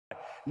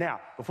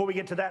Now, before we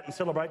get to that and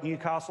celebrate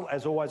Newcastle,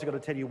 as always, I've got to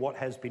tell you what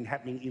has been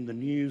happening in the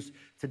news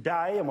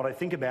today and what I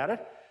think about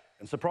it.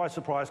 And surprise,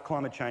 surprise,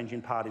 climate change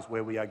in part is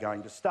where we are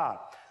going to start.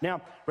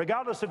 Now,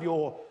 regardless of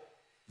your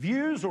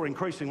views or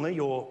increasingly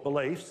your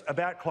beliefs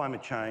about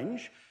climate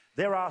change,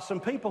 there are some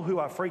people who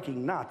are freaking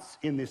nuts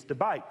in this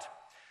debate.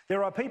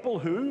 There are people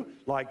who,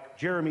 like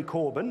Jeremy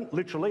Corbyn,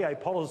 literally a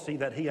policy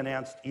that he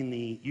announced in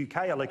the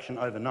UK election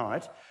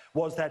overnight,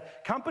 was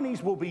that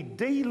companies will be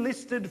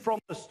delisted from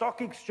the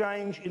stock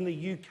exchange in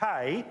the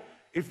UK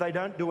if they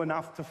don't do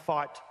enough to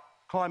fight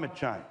climate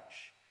change.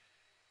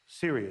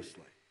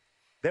 Seriously.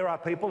 There are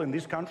people in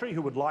this country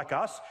who would like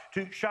us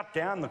to shut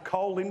down the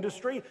coal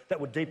industry.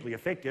 That would deeply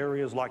affect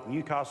areas like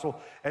Newcastle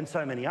and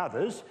so many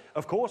others.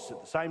 Of course,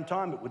 at the same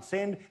time, it would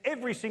send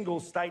every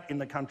single state in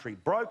the country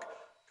broke,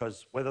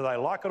 because whether they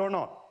like it or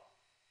not,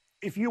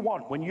 if you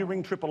want, when you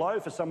ring 000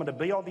 for someone to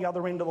be on the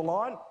other end of the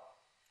line,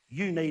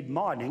 you need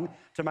mining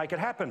to make it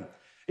happen.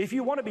 If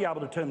you want to be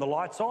able to turn the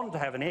lights on, to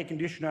have an air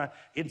conditioner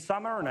in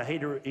summer and a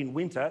heater in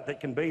winter that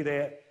can be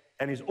there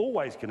and is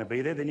always going to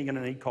be there, then you're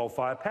going to need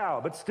coal-fired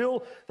power. But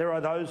still, there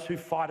are those who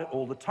fight it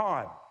all the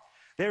time.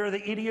 There are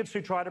the idiots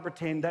who try to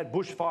pretend that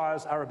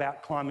bushfires are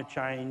about climate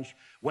change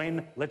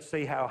when, let's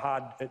see how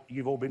hard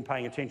you've all been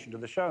paying attention to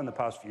the show in the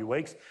past few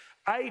weeks,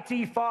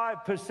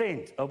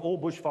 85% of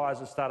all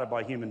bushfires are started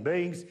by human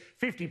beings,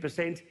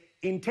 50%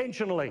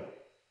 intentionally.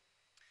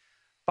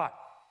 But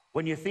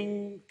when you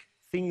think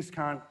things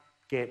can't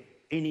get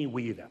any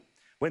weirder,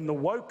 when the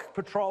woke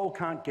patrol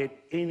can't get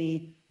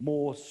any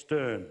more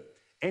stern,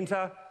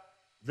 enter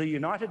the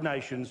United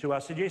Nations, who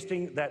are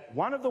suggesting that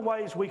one of the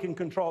ways we can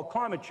control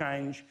climate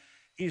change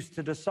is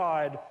to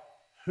decide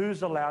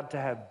who's allowed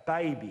to have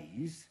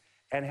babies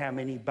and how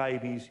many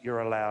babies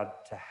you're allowed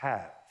to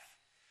have.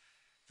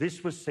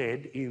 This was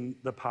said in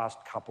the past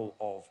couple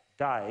of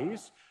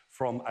days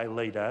from a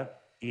leader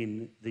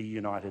in the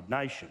United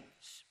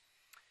Nations.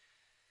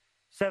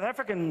 South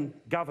African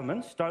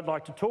governments don't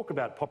like to talk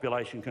about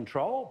population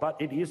control, but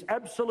it is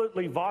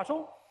absolutely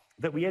vital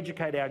that we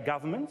educate our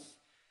governments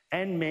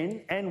and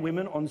men and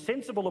women on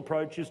sensible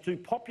approaches to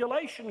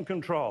population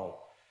control.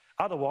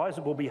 Otherwise,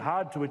 it will be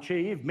hard to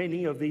achieve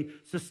many of the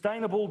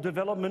Sustainable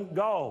Development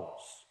Goals.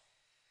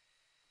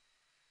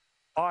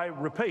 I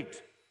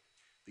repeat,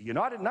 the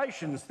United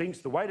Nations thinks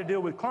the way to deal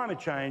with climate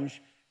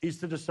change is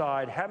to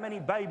decide how many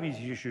babies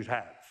you should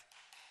have.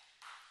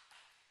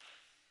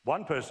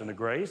 One person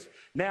agrees.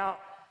 Now,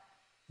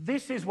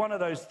 this is one of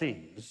those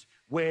things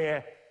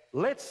where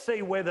let's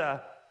see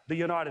whether the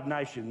United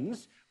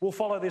Nations will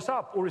follow this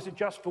up, or is it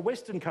just for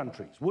Western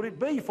countries? Would it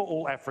be for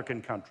all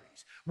African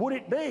countries? Would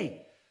it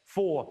be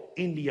for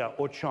India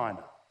or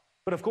China?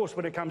 But of course,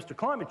 when it comes to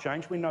climate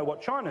change, we know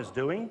what China's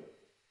doing.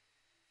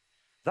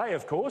 They,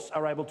 of course,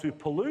 are able to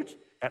pollute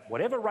at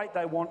whatever rate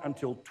they want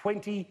until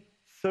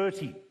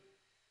 2030.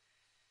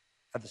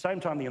 At the same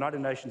time, the United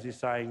Nations is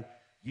saying,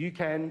 you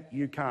can,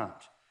 you can't.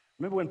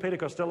 Remember when Peter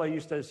Costello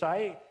used to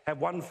say, have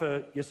one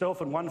for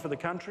yourself and one for the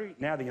country?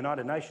 Now the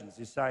United Nations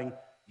is saying,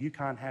 you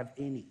can't have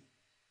any.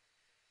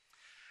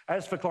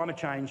 As for climate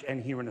change,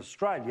 and here in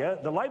Australia,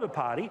 the Labor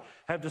Party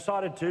have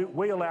decided to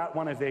wheel out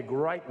one of their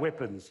great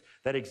weapons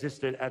that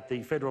existed at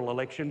the federal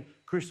election,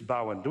 Chris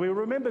Bowen. Do we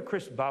remember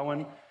Chris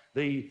Bowen,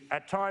 the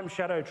at times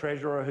shadow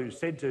treasurer who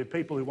said to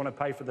people who want to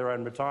pay for their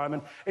own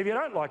retirement, if you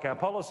don't like our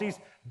policies,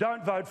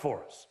 don't vote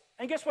for us?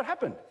 And guess what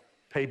happened?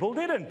 People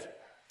didn't.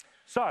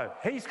 So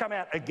he's come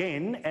out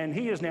again, and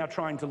he is now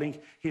trying to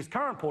link his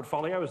current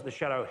portfolio as the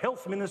shadow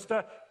health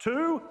minister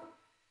to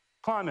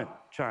climate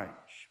change.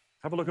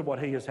 Have a look at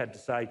what he has had to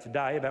say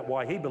today about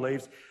why he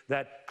believes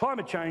that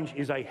climate change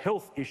is a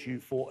health issue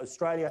for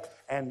Australia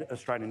and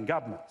Australian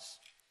governments.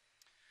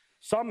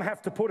 Some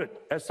have put it,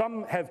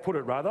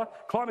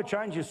 climate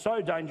change is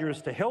so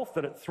dangerous to health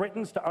that it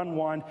threatens to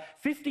unwind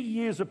 50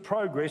 years of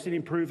progress in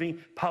improving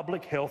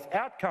public health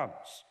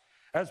outcomes,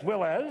 as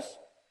well as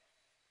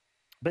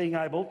being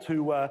able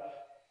to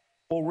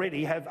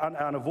already have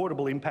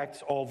unavoidable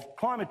impacts of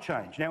climate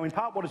change. Now, in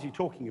part, what is he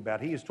talking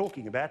about? He is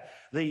talking about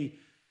the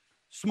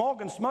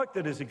smog and smoke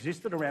that has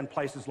existed around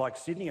places like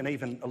Sydney and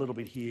even a little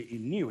bit here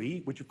in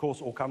Newey, which of course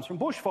all comes from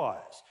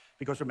bushfires.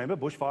 Because remember,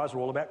 bushfires are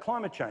all about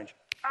climate change.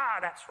 Ah,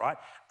 that's right.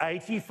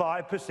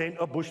 85%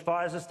 of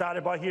bushfires are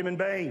started by human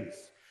beings.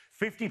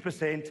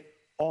 50%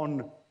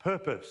 on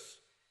purpose.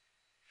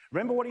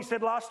 Remember what he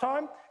said last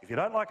time? If you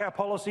don't like our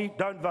policy,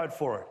 don't vote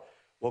for it.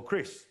 Well,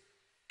 Chris,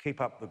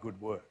 keep up the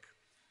good work.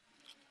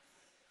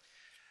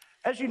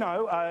 As you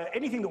know,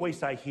 anything that we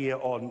say here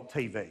on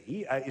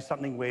TV is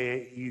something where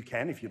you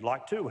can, if you'd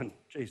like to, and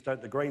geez,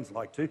 don't the Greens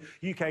like to,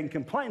 you can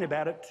complain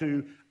about it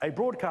to a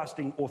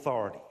broadcasting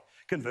authority.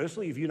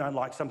 Conversely, if you don't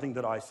like something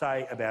that I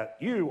say about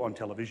you on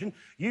television,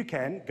 you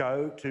can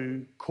go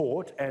to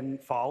court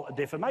and file a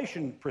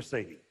defamation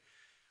proceeding.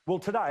 Well,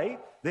 today,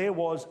 there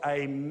was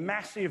a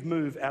massive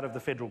move out of the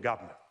federal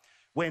government,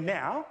 where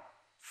now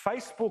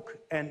Facebook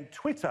and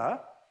Twitter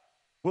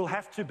will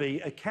have to be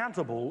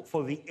accountable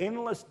for the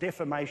endless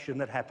defamation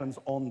that happens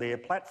on their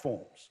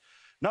platforms.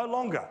 No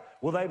longer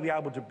will they be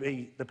able to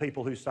be the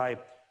people who say,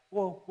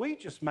 well, we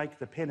just make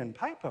the pen and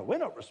paper. We're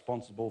not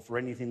responsible for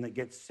anything that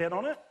gets said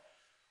on it.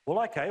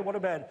 Well, okay, what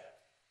about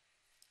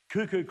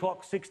Cuckoo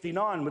Clock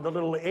 69 with the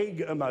little egg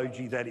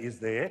emoji that is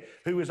there,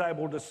 who is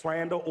able to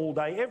slander all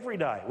day, every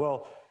day?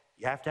 Well,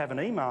 you have to have an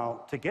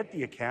email to get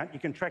the account. You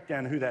can track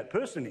down who that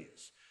person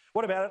is.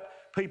 What about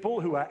people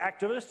who are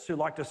activists who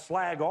like to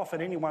slag off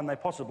at anyone they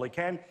possibly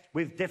can,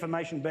 with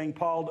defamation being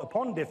piled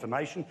upon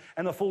defamation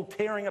and the full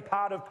tearing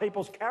apart of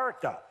people's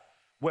character?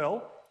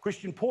 Well,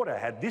 Christian Porter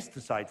had this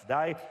to say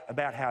today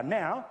about how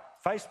now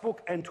Facebook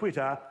and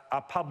Twitter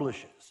are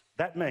publishers.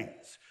 That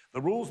means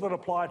the rules that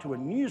apply to a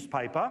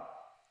newspaper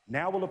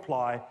now will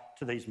apply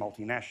to these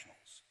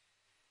multinationals.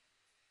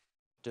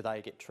 Do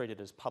they get treated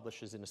as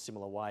publishers in a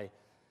similar way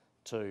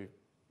to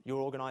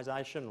your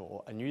organisation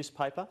or a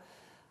newspaper?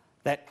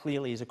 That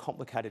clearly is a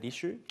complicated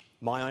issue.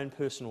 My own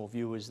personal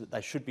view is that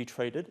they should be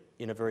treated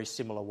in a very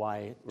similar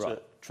way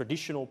to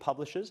traditional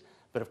publishers,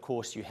 but of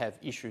course you have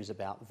issues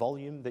about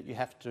volume that you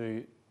have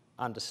to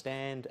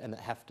understand and that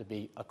have to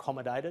be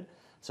accommodated,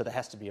 so there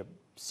has to be a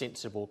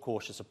sensible,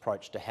 cautious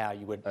approach to how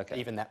you would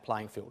even that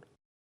playing field.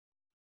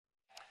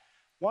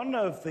 One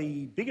of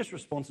the biggest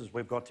responses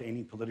we've got to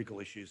any political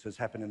issues has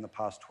happened in the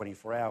past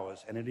 24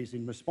 hours, and it is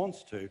in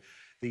response to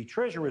the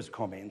Treasurer's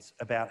comments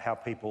about how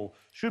people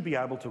should be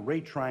able to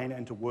retrain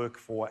and to work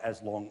for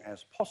as long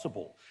as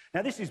possible.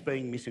 Now, this is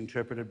being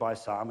misinterpreted by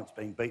some, it's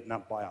being beaten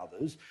up by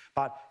others,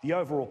 but the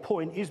overall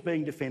point is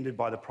being defended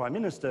by the Prime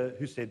Minister,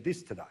 who said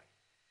this today.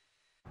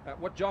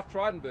 What Geoff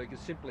Frydenberg has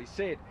simply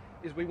said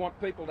is we want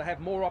people to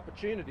have more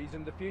opportunities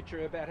in the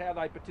future about how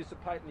they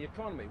participate in the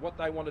economy. What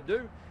they want to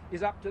do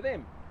is up to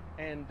them.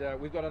 And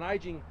we've got an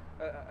ageing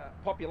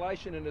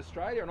population in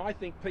Australia, and I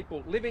think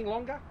people living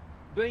longer,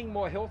 being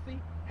more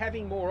healthy,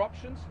 having more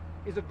options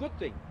is a good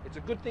thing. It's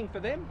a good thing for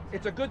them,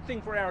 it's a good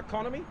thing for our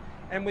economy,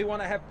 and we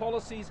want to have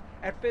policies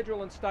at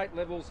federal and state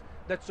levels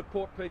that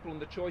support people in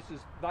the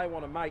choices they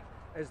want to make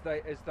as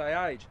they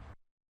age.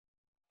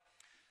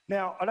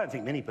 Now, I don't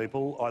think many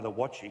people, either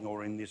watching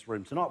or in this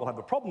room tonight, will have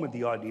a problem with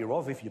the idea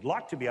of if you'd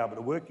like to be able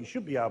to work, you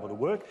should be able to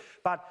work.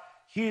 But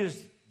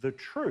here's the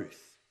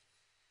truth.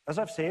 As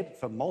I've said,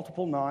 for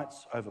multiple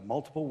nights, over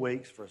multiple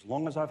weeks, for as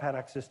long as I've had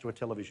access to a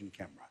television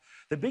camera,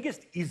 the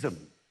biggest ism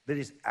that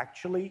is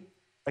actually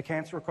a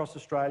cancer across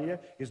Australia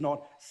is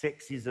not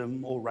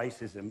sexism or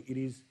racism, it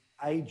is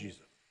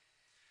ageism.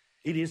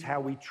 It is how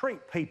we treat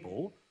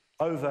people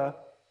over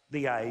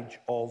the age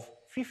of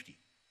 50.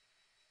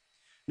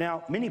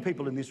 Now, many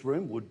people in this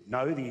room would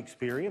know the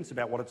experience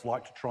about what it's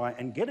like to try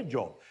and get a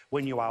job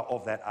when you are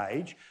of that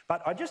age,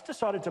 but I just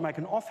decided to make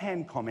an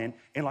offhand comment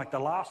in like the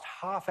last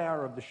half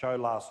hour of the show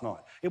last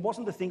night. It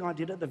wasn't the thing I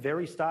did at the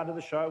very start of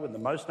the show when the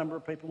most number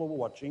of people were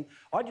watching.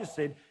 I just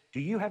said, do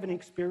you have an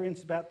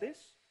experience about this?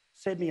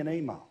 Send me an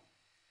email.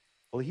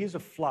 Well, here's a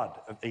flood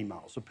of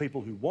emails of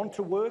people who want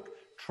to work,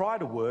 try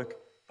to work,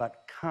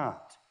 but can't.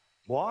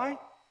 Why?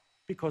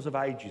 Because of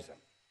ageism.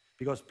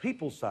 Because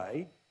people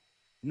say,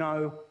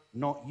 no,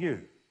 not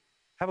you.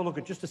 Have a look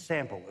at just a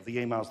sample of the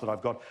emails that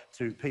I've got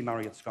to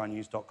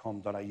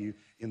pmurray@skynews.com.au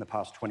in the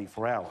past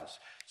 24 hours.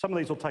 Some of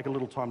these will take a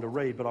little time to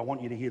read, but I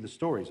want you to hear the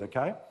stories,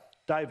 okay?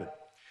 David,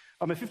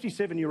 I'm a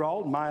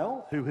 57-year-old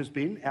male who has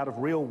been out of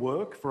real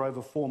work for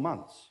over 4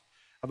 months.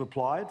 I've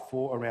applied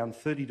for around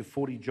 30 to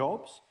 40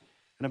 jobs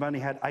and I've only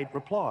had 8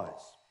 replies,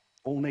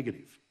 all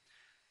negative.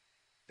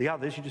 The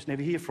others you just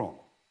never hear from.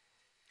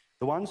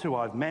 The ones who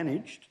I've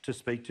managed to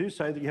speak to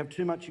say that you have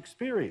too much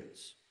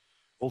experience.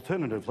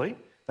 Alternatively,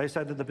 they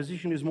say that the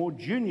position is more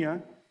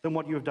junior than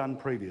what you have done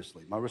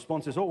previously. My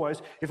response is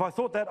always, if I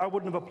thought that, I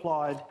wouldn't have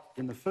applied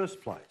in the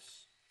first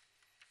place.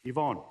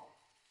 Yvonne,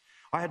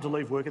 I had to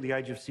leave work at the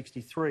age of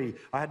 63.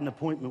 I had an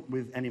appointment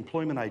with an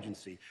employment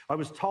agency. I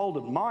was told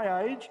at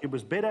my age it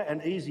was better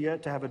and easier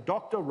to have a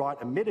doctor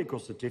write a medical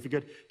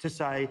certificate to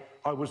say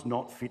I was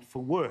not fit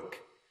for work.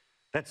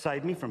 That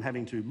saved me from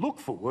having to look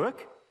for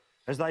work,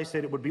 as they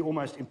said it would be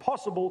almost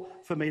impossible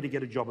for me to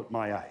get a job at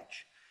my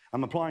age.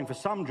 I'm applying for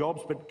some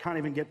jobs but can't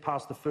even get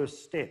past the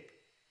first step.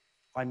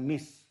 I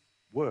miss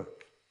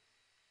work.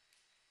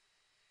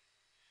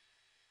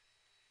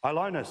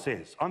 Ilona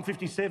says, I'm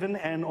 57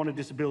 and on a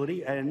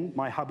disability and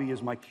my hubby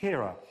is my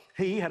carer.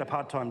 He had a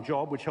part-time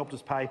job which helped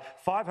us pay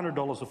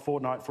 $500 a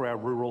fortnight for our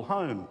rural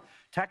home.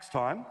 Tax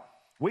time,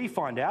 we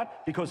find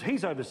out because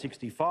he's over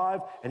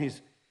 65 and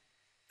his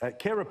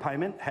carer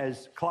payment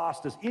has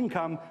classed as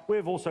income,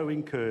 we've also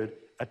incurred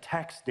a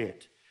tax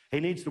debt. He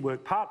needs to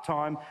work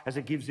part-time as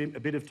it gives him a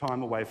bit of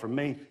time away from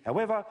me.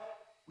 However,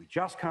 we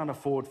just can't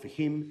afford for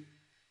him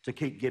to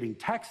keep getting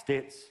tax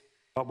debts,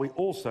 but we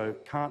also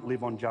can't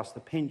live on just the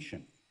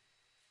pension.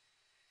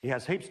 He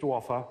has heaps to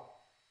offer,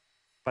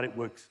 but it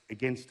works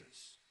against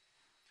us.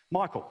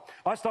 Michael,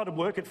 I started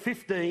work at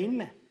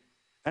 15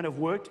 and have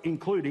worked,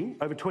 including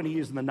over 20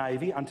 years in the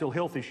Navy, until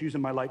health issues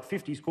in my late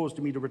 50s caused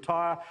me to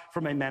retire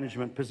from a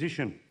management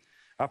position.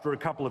 After a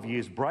couple of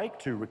years' break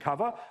to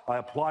recover, I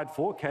applied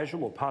for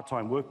casual or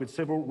part-time work with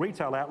several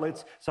retail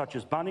outlets such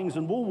as Bunnings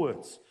and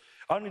Woolworths,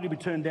 only to be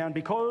turned down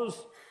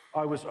because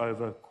I was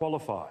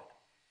overqualified.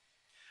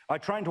 I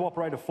trained to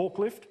operate a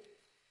forklift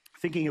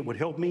thinking it would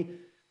help me,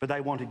 but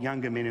they wanted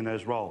younger men in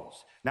those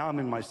roles. Now I'm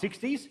in my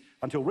 60s.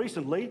 Until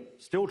recently,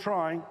 still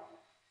trying,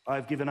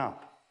 I've given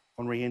up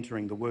on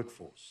re-entering the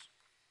workforce.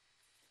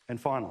 And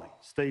finally,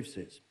 Steve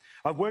says,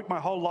 I've worked my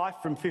whole life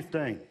from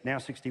 15, now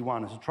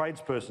 61, as a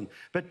tradesperson.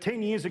 But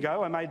 10 years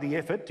ago, I made the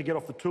effort to get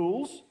off the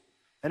tools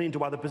and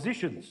into other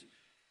positions.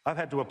 I've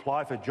had to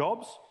apply for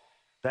jobs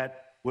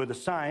that were the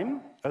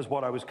same as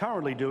what I was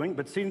currently doing,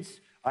 but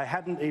since I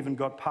hadn't even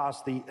got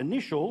past the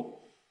initial,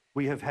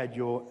 we will look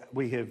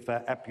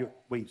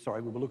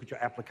at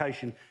your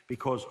application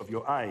because of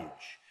your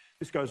age.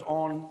 This goes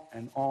on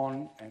and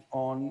on and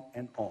on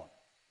and on.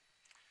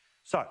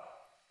 So,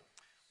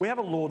 we have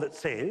a law that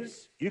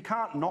says you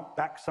can't knock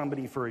back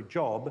somebody for a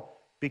job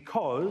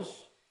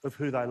because of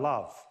who they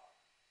love.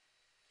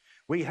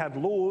 We have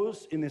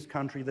laws in this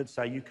country that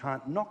say you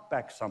can't knock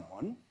back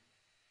someone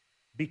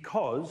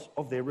because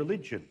of their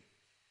religion.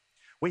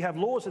 We have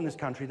laws in this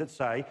country that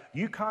say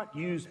you can't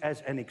use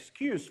as an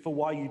excuse for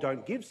why you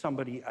don't give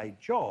somebody a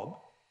job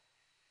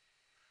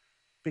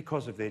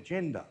because of their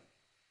gender.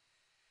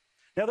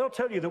 Now, they'll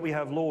tell you that we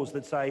have laws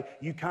that say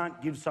you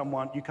can't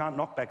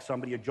knock back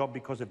somebody a job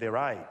because of their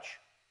age.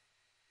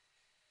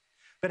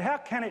 But how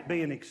can it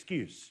be an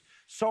excuse?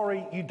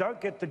 Sorry, you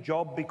don't get the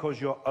job because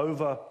you're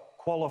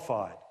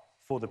overqualified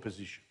for the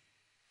position.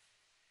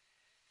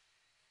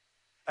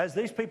 As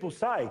these people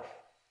say,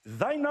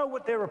 they know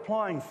what they're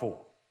applying for.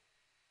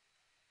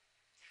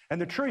 And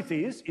the truth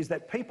is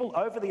that people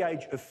over the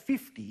age of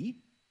 50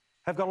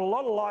 have got a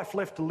lot of life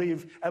left to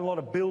live and a lot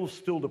of bills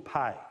still to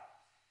pay.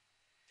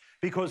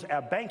 Because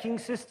our banking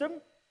system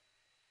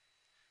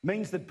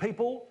means that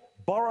people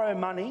borrow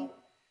money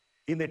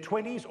in their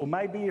 20s, or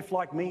maybe if,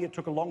 like me, it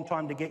took a long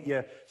time to get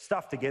your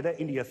stuff together,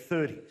 into your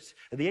 30s.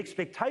 And the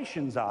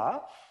expectations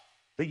are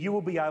that you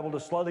will be able to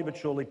slowly but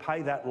surely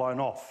pay that loan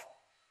off.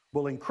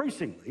 Well,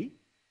 increasingly,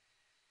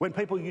 when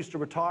people used to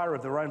retire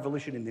of their own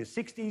volition in their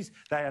 60s,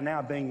 they are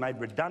now being made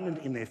redundant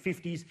in their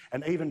 50s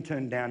and even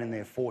turned down in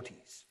their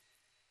 40s.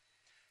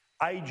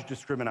 Age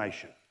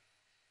discrimination.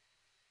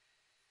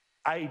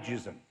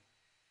 Ageism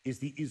is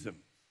the ism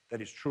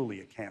that is truly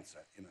a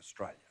cancer in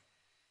Australia.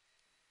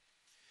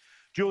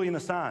 Julian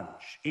Assange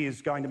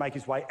is going to make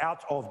his way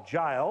out of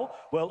jail,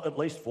 well, at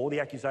least for the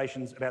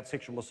accusations about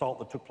sexual assault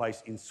that took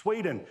place in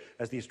Sweden,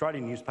 as the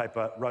Australian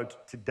newspaper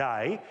wrote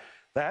today.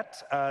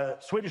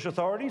 That Swedish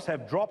authorities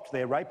have dropped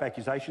their rape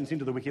accusations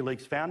into the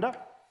WikiLeaks founder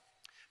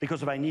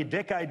because of a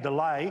near-decade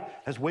delay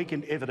has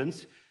weakened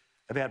evidence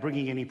about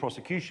bringing any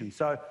prosecution.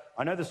 So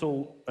I know this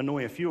will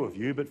annoy a few of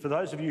you, but for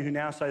those of you who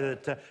now say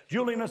that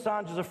Julian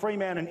Assange is a free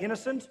man and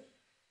innocent,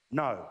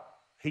 no,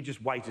 he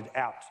just waited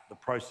out the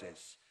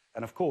process.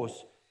 And of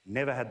course,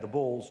 never had the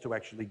balls to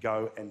actually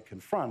go and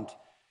confront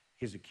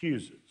his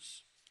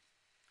accusers.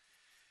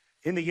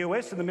 In the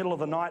US, in the middle of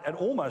the night and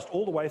almost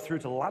all the way through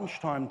to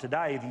lunchtime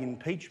today, the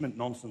impeachment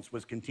nonsense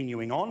was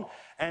continuing on.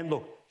 And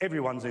look,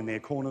 everyone's in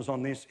their corners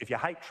on this. If you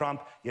hate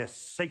Trump, you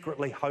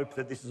secretly hope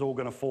that this is all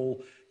going to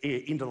fall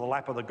into the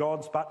lap of the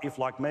gods. But if,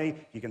 like me,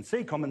 you can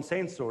see common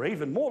sense, or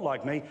even more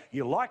like me,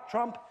 you like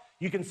Trump,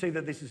 you can see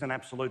that this is an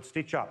absolute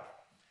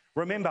stitch-up.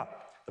 Remember,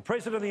 the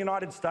President of the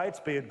United States,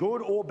 be it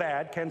good or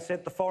bad, can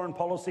set the foreign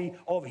policy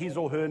of his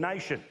or her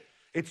nation.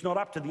 It's not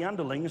up to the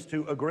underlings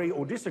to agree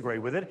or disagree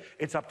with it.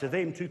 It's up to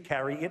them to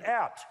carry it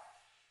out.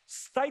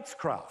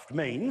 Statescraft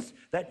means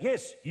that,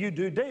 yes, you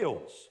do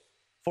deals.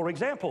 For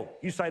example,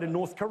 you say to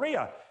North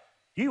Korea,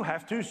 you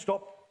have to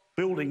stop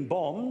building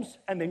bombs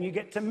and then you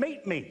get to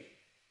meet me.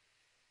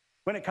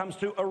 When it comes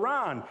to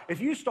Iran,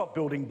 if you stop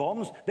building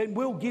bombs, then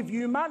we'll give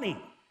you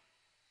money.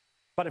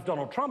 But if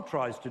Donald Trump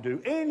tries to do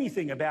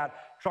anything about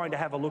trying to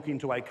have a look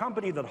into a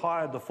company that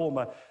hired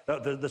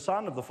the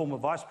son of the former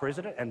Vice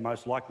President and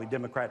most likely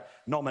Democrat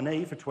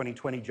nominee for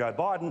 2020, Joe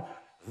Biden,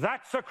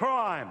 that's a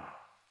crime.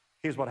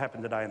 Here's what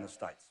happened today in the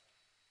States.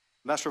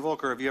 Ambassador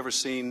Volker, have you ever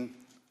seen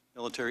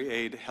military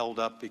aid held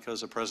up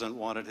because the president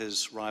wanted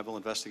his rival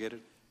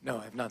investigated? No,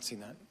 I have not seen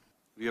that.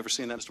 Have you ever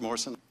seen that, Mr.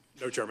 Morrison?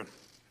 No, Chairman.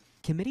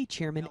 Committee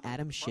Chairman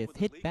Adam Schiff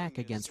hit back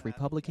against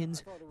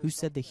Republicans who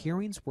said the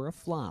hearings were a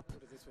flop.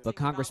 But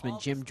Congressman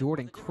Jim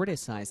Jordan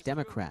criticized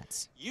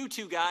Democrats. You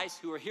two guys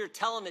who are here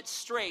telling it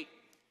straight,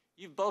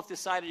 you've both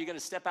decided you're going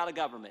to step out of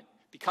government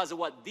because of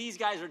what these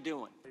guys are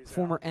doing.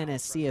 Former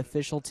NSC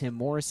official Tim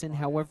Morrison,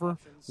 however,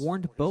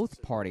 warned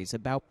both parties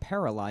about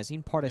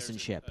paralyzing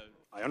partisanship.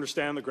 I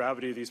understand the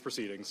gravity of these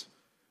proceedings,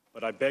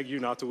 but I beg you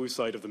not to lose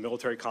sight of the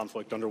military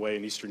conflict underway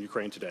in eastern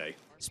Ukraine today.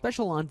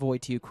 Special Envoy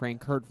to Ukraine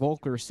Kurt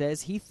Volker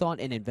says he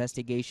thought an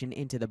investigation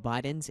into the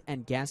Bidens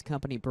and gas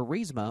company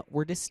Burisma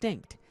were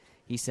distinct.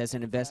 He says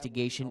an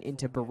investigation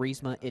into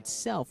Burisma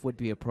itself would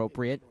be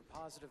appropriate,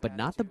 but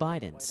not the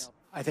Bidens.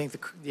 I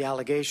think the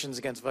allegations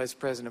against Vice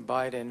President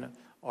Biden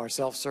are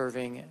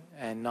self-serving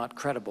and not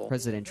credible.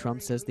 President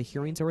Trump says the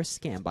hearings are a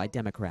scam by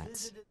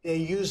Democrats. They're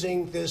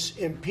using this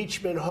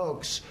impeachment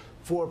hoax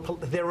for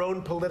their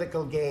own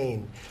political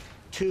gain,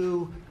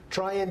 to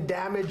try and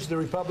damage the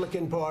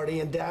Republican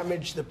Party and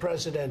damage the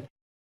president.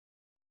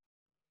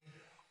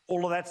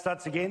 All of that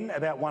starts again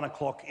about 1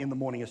 o'clock in the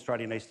morning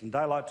Australian Eastern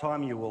Daylight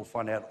Time. You will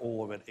find out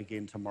all of it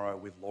again tomorrow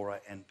with Laura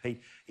and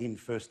Pete in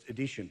First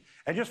Edition.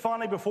 And just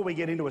finally, before we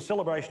get into a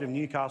celebration of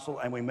Newcastle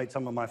and we meet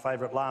some of my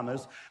favourite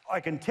llamas,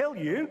 I can tell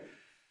you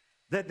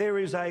that there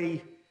is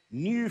a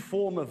new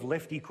form of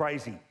lefty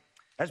crazy.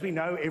 As we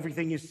know,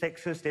 everything is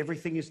sexist,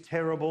 everything is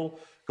terrible.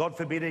 God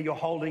forbid you're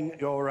holding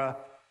your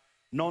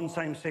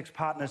non-same-sex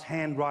partner's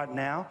hand right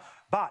now.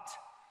 But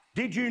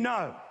did you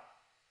know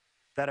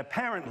that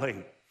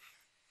apparently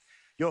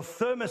your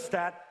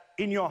thermostat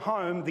in your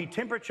home, the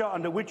temperature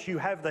under which you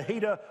have the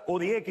heater or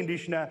the air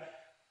conditioner,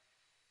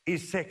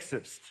 is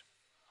sexist?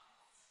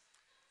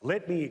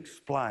 Let me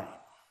explain.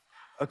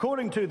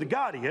 According to The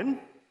Guardian,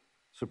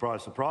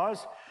 surprise,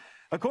 surprise,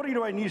 according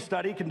to a new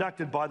study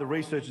conducted by the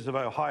researchers of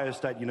Ohio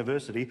State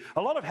University,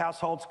 a lot of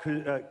households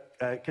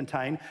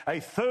contain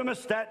a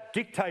thermostat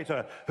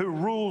dictator who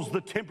rules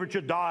the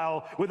temperature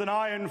dial with an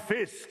iron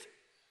fist.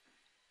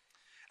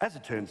 As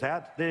it turns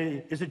out,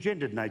 there is a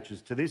gendered nature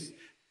to this.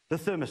 The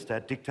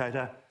thermostat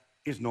dictator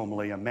is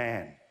normally a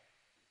man.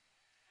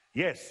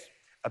 Yes,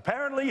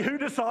 apparently who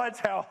decides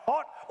how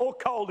hot or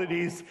cold it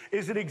is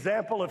an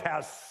example of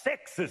how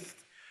sexist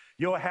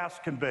your house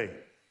can be.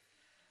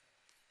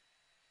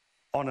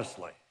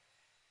 Honestly.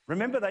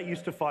 Remember they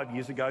used to 5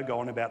 years ago go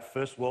on about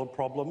first world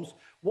problems?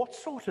 What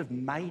sort of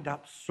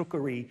made-up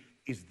sookery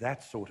is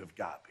that sort of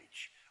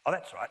garbage? Oh,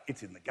 that's right,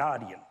 it's in The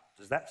Guardian.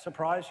 Does that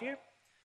surprise you?